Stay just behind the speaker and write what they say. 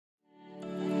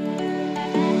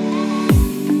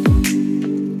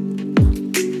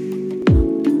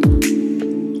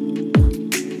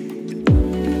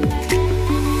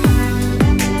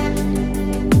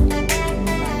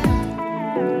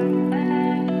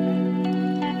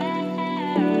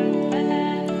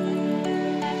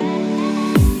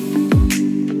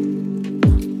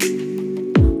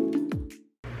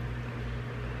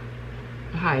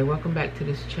Hi, welcome back to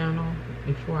this channel.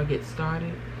 Before I get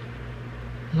started,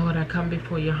 Lord, I come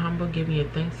before you humble, giving you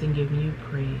thanks and giving you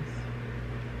praise.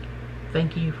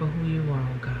 Thanking you for who you are,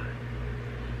 oh God.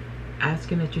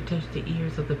 Asking that you touch the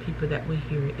ears of the people that will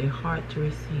hear it, their heart to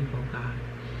receive, oh God.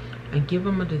 And give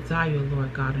them a desire,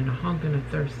 Lord God, and a hunger and a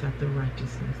thirst after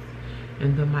righteousness.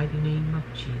 In the mighty name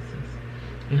of Jesus.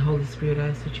 And Holy Spirit, I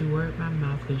ask that you word my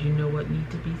mouth, because you know what needs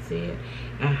to be said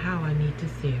and how I need to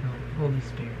say it, oh Holy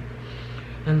Spirit.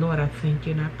 And Lord, I thank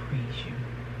you and I praise you.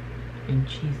 In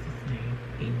Jesus' name,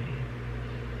 amen.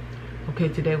 Okay,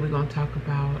 today we're going to talk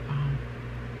about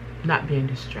not being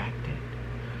distracted.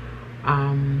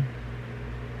 I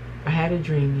had a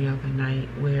dream the other night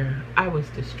where I was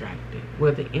distracted,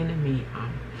 where the enemy,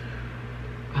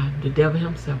 the devil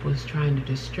himself, was trying to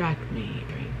distract me.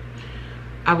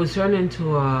 I was turning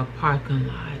into a parking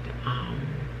lot,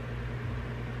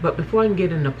 but before I can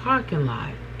get in the parking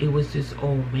lot, it was this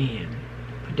old man,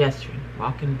 pedestrian,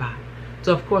 walking by.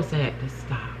 So of course I had to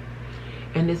stop.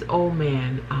 And this old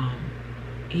man,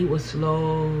 he was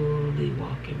slowly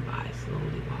walking by.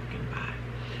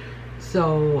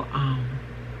 So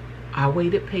I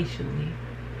waited patiently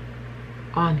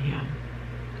on him.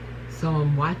 So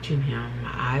I'm watching him.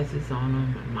 My eyes is on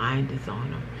him. My mind is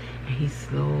on him. And he's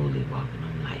slowly walking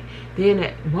on light. Then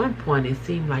at one point, it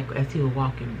seemed like as he was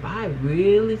walking by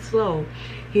really slow,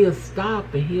 he'll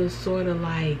stop and he'll sort of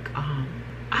like,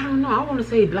 I don't know, I want to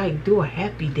say like do a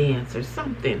happy dance or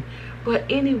something. But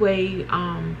anyway,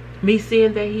 me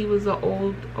seeing that he was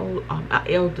an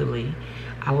elderly,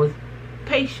 I was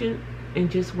patient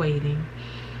and just waiting.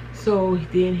 So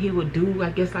then he would do,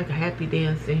 I guess, like a happy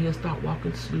dance, and he'll start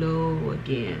walking slow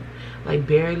again, like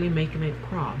barely making it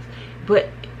cross. But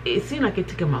it seemed like it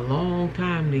took him a long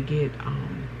time to get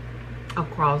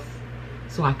across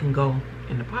so I can go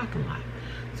in the parking lot.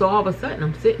 So all of a sudden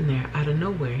I'm sitting there out of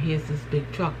nowhere. Here's this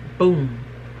big truck, boom.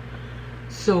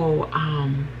 So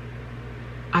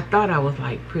I thought I was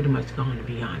like pretty much gone, to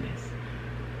be honest.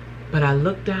 But I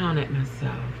looked down at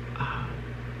myself.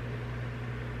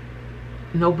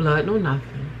 No blood, no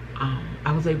nothing.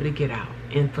 I was able to get out,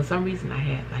 and for some reason I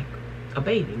had like a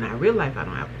baby. Now in real life I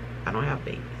don't have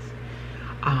babies,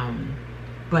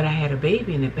 but I had a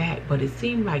baby in the back. But it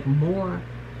seemed like more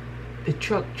the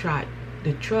truck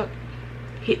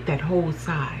hit that whole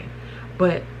side.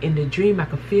 But in the dream I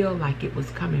could feel like it was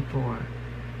coming for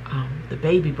the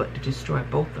baby, but to destroy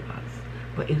both of us.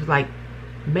 But it was like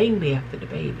mainly after the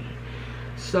baby.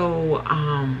 So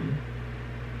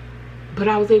but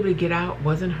I was able to get out,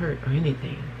 wasn't hurt or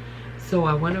anything. So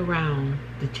I went around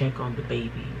to check on the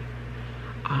baby.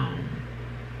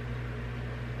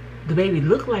 The baby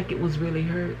looked like it was really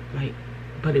hurt,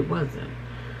 but it wasn't.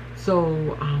 So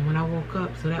when I woke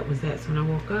up, so that was that. So when I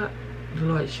woke up, the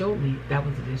Lord showed me that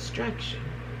was a distraction.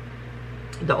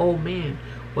 The old man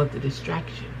was the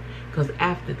distraction, because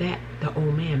after that, the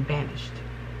old man vanished.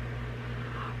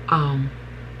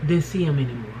 Didn't see him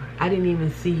anymore. I didn't even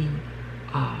see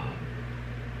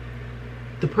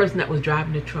the person that was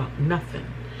driving the truck, nothing.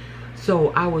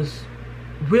 So I was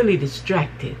really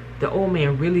distracted. The old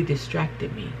man really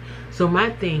distracted me. So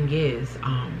my thing is,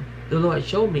 the Lord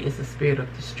showed me it's a spirit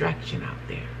of distraction out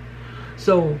there.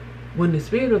 So when the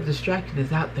spirit of distraction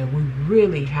is out there, we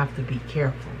really have to be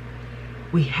careful.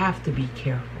 We have to be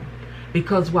careful,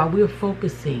 because while we're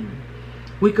focusing,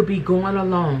 we could be going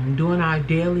along, doing our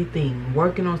daily thing,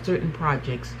 working on certain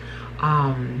projects,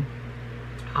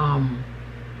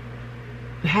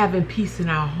 having peace in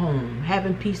our home,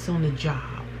 having peace on the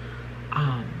job.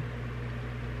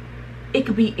 It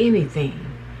could be anything.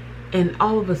 And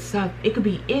all of a sudden, it could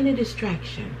be any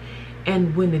distraction.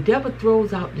 And when the devil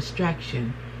throws out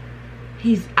distraction,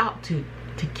 he's out to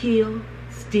kill,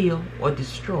 steal, or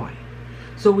destroy.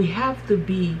 So we have to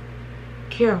be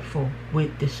careful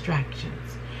with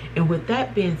distractions. And with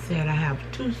that being said, I have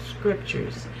two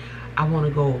scriptures I want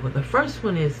to go over. The first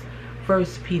one is 1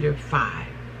 Peter 5.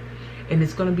 And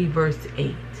it's going to be verse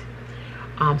 8.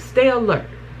 Stay alert.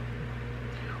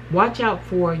 Watch out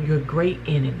for your great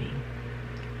enemy,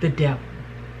 the devil.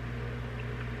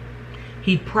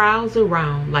 He prowls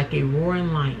around like a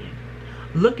roaring lion,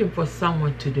 looking for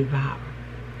someone to devour.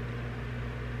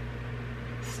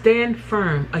 Stand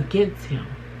firm against him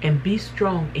and be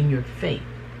strong in your faith.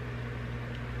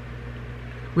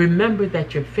 Remember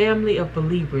that your family of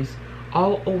believers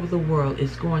all over the world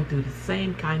is going through the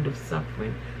same kind of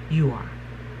suffering you are.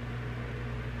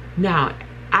 Now,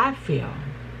 I feel,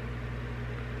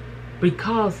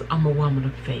 because I'm a woman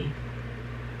of faith,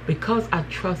 because I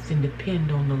trust and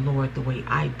depend on the Lord the way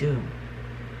I do,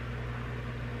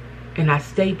 and I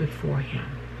stay before him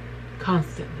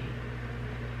constantly,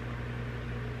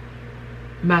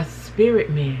 my spirit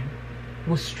man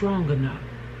was strong enough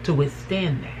to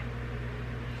withstand that.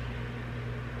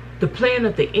 The plan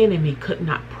of the enemy could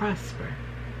not prosper.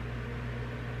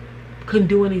 Couldn't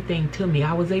do anything to me.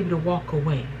 I was able to walk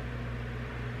away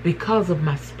because of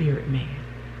my spirit man.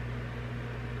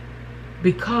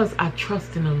 Because I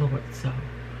trust in the Lord so.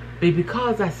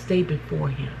 Because I stay before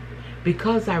him.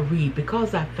 Because I read.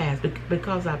 Because I fast.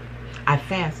 Because I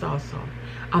fast also.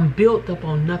 I'm built up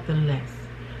on nothing less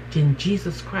than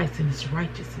Jesus Christ and his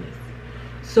righteousness.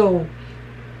 So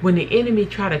when the enemy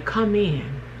try to come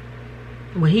in,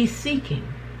 when he's seeking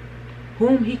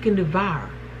whom he can devour,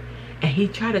 and he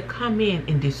try to come in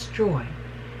and destroy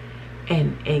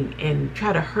and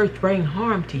try to hurt, bring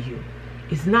harm to you,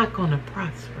 it's not going to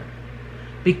prosper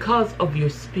because of your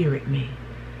spirit man.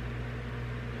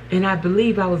 And I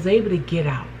believe I was able to get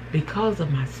out because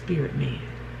of my spirit man.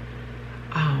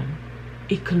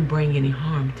 It couldn't bring any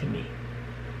harm to me.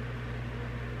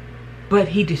 But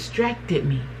he distracted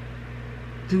me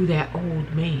through that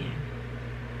old man.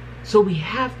 So we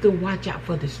have to watch out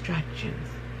for distractions.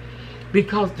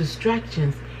 Because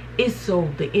distractions is so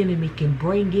the enemy can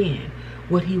bring in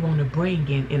what he want to bring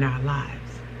in our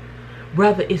lives.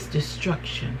 Rather it's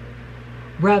destruction.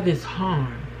 Rather it's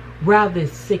harm. Rather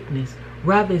it's sickness.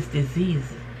 Rather it's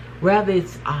diseases. Rather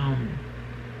it's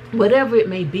whatever it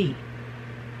may be.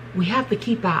 We have to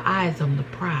keep our eyes on the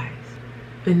prize.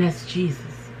 And that's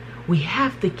Jesus. We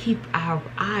have to keep our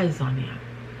eyes on him.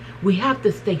 We have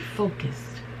to stay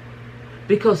focused.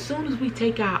 Because as soon as we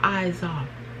take our eyes off,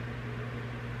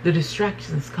 the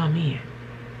distractions come in.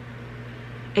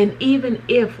 And even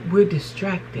if we're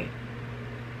distracted,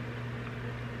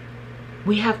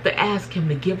 we have to ask him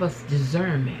to give us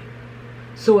discernment.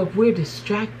 So if we're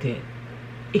distracted,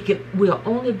 we'll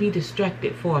only be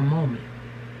distracted for a moment.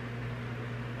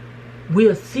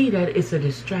 We'll see that it's a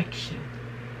distraction.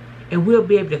 And we'll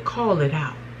be able to call it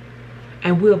out.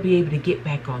 And we'll be able to get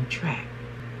back on track.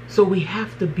 So we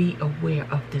have to be aware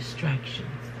of distractions.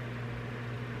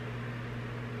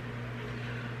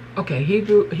 Okay,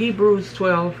 Hebrews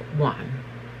 12:1.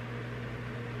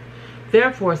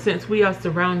 Therefore, since we are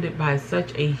surrounded by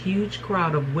such a huge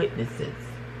crowd of witnesses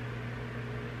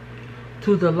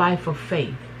to the life of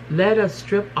faith, let us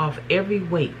strip off every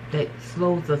weight that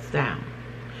slows us down,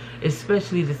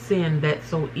 especially the sin that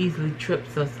so easily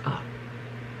trips us up.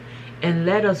 And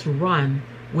let us run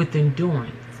with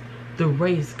endurance the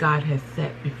race God has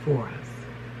set before us.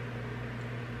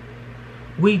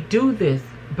 We do this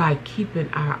by keeping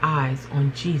our eyes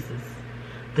on Jesus,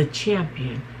 the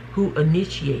champion who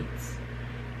initiates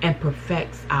and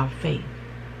perfects our faith.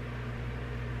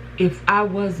 If I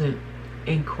wasn't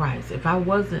in Christ, if I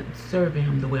wasn't serving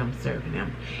him the way I'm serving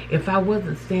him, if I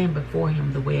wasn't standing before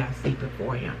him the way I see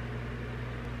before him,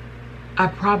 I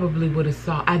probably would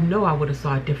have I know I would have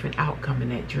saw a different outcome in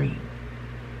that dream.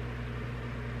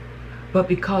 But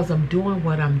because I'm doing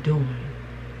what I'm doing,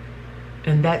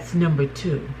 and that's number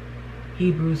 2,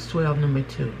 Hebrews 12, number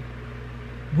 2.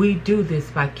 We do this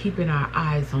by keeping our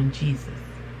eyes on Jesus,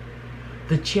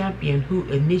 the champion who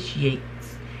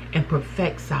initiates and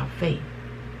perfects our faith.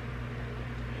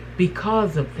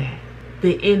 Because of that,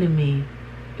 the enemy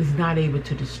is not able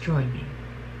to destroy me.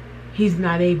 He's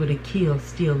not able to kill,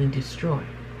 steal, and destroy.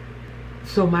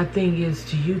 So my thing is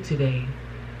to you today,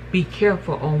 be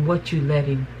careful on what you're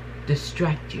letting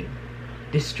distract you.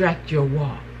 Distract your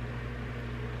walk.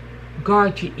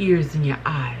 Guard your ears and your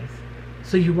eyes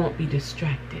so you won't be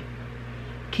distracted.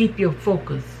 Keep your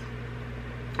focus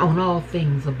on all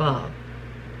things above.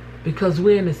 Because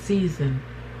we're in a season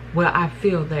where I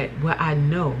feel that, where I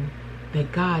know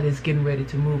that God is getting ready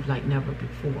to move like never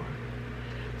before.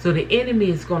 So the enemy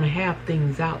is going to have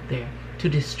things out there to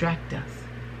distract us.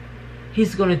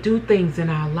 He's going to do things in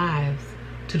our lives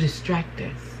to distract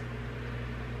us.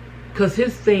 Because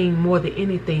his thing, more than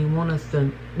anything, wants us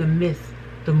to miss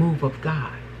the move of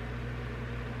God.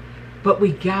 But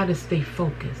we got to stay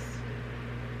focused.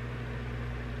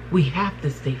 We have to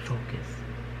stay focused.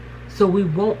 So we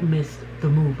won't miss the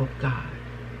move of God.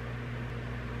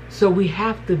 So we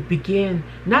have to begin,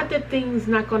 not that things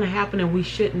not going to happen and we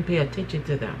shouldn't pay attention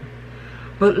to them,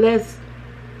 but let's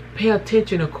pay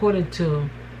attention according to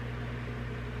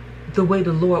the way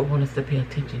the Lord wants us to pay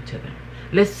attention to them.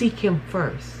 Let's seek him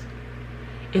first,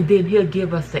 and then he'll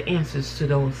give us the answers to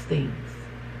those things.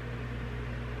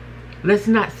 Let's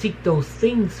not seek those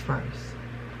things first.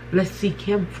 Let's seek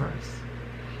him first,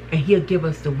 and he'll give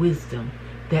us the wisdom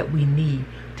that we need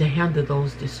to handle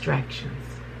those distractions.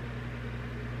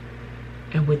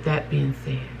 And with that being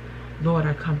said, Lord,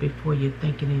 I come before you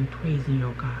thanking and praising you,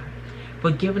 oh God, for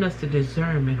giving us the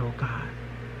discernment, oh God,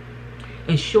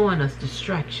 and showing us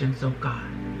distractions, oh God,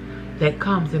 that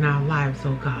comes in our lives,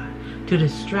 oh God, to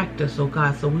distract us, oh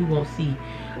God, so we won't see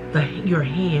your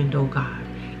hand, oh God,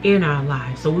 in our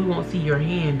lives. So we won't see your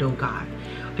hand, oh God,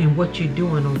 in what you're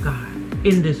doing, oh God,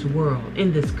 in this world,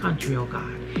 in this country, oh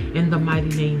God, in the mighty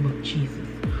name of Jesus.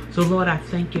 So Lord, I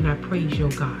thank you and I praise you,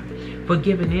 oh God, for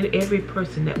giving every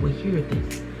person that will hear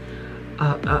this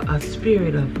a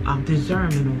spirit of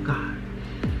discernment, oh God,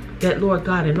 that Lord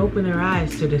God, and open their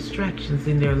eyes to distractions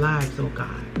in their lives, oh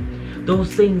God,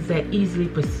 those things that easily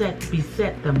beset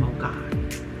them, oh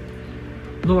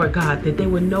God, Lord God, that they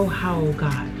would know how, oh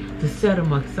God, to set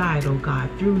them aside, oh God,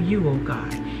 through you, oh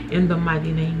God, in the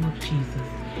mighty name of Jesus.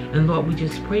 And Lord, we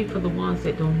just pray for the ones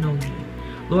that don't know you,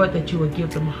 Lord, that you would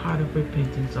give them a heart of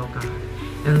repentance, oh God.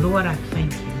 And Lord, I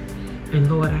thank you,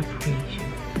 and Lord, I praise you,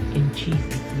 in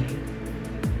Jesus' name,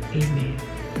 amen.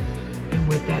 And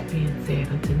with that being said,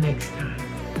 until next time,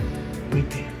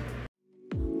 repent.